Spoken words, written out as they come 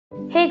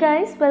Hey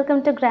guys,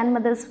 welcome to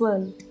Grandmother's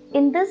World.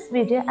 In this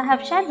video, I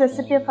have shared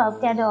recipe of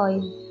avocado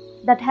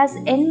oil that has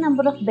n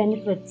number of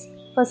benefits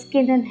for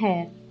skin and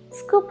hair.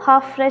 Scoop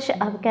half fresh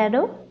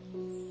avocado.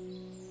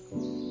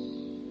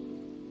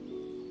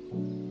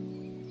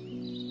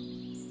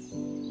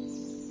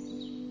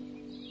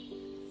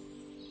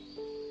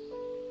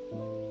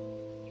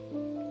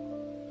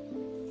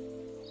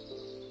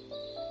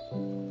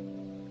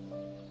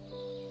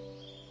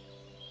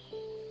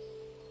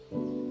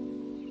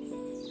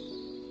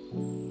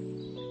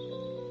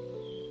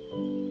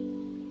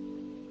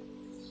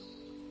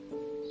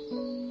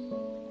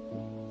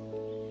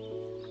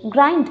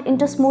 Grind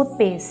into smooth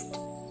paste.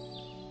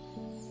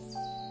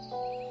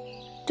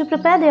 To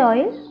prepare the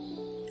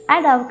oil,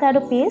 add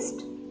avocado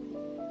paste,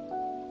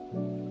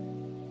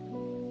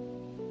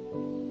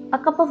 a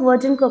cup of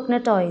virgin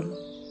coconut oil,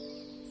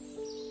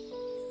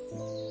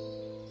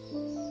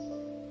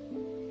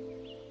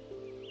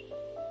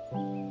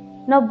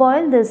 now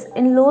boil this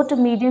in low to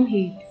medium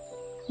heat.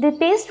 The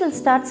paste will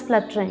start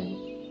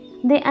spluttering.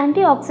 The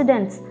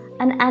antioxidants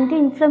and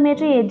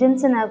anti-inflammatory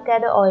agents in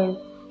avocado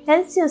oil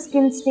helps your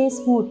skin stay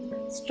smooth,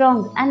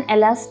 strong and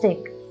elastic.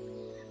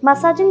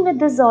 Massaging with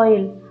this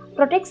oil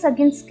protects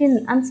against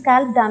skin and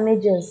scalp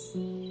damages.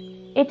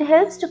 It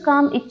helps to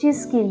calm itchy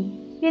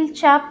skin, heal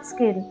chapped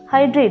skin,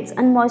 hydrates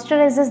and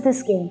moisturizes the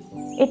skin.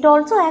 It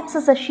also acts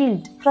as a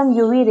shield from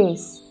UV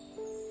rays.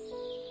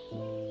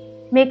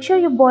 Make sure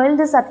you boil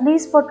this at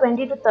least for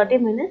 20 to 30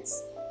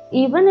 minutes.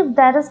 Even if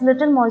there is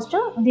little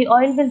moisture, the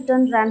oil will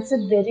turn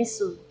rancid very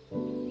soon.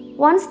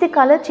 Once the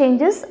color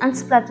changes and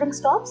spluttering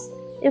stops,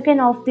 you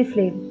can off the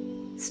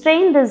flame.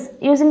 Strain this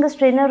using a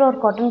strainer or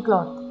cotton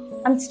cloth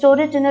and store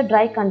it in a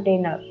dry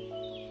container.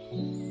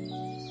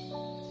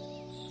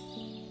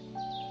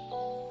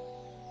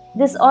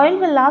 This oil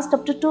will last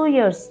up to 2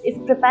 years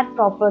if prepared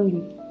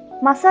properly.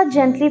 Massage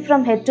gently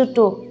from head to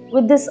toe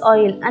with this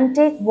oil and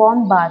take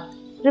warm bath.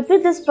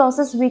 Repeat this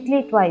process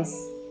weekly twice.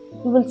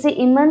 You will see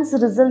immense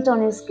result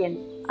on your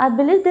skin. I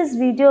believe this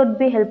video would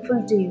be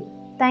helpful to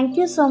you. Thank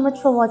you so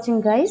much for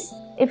watching guys.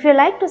 If you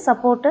like to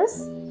support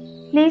us,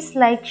 please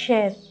like,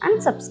 share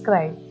and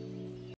subscribe.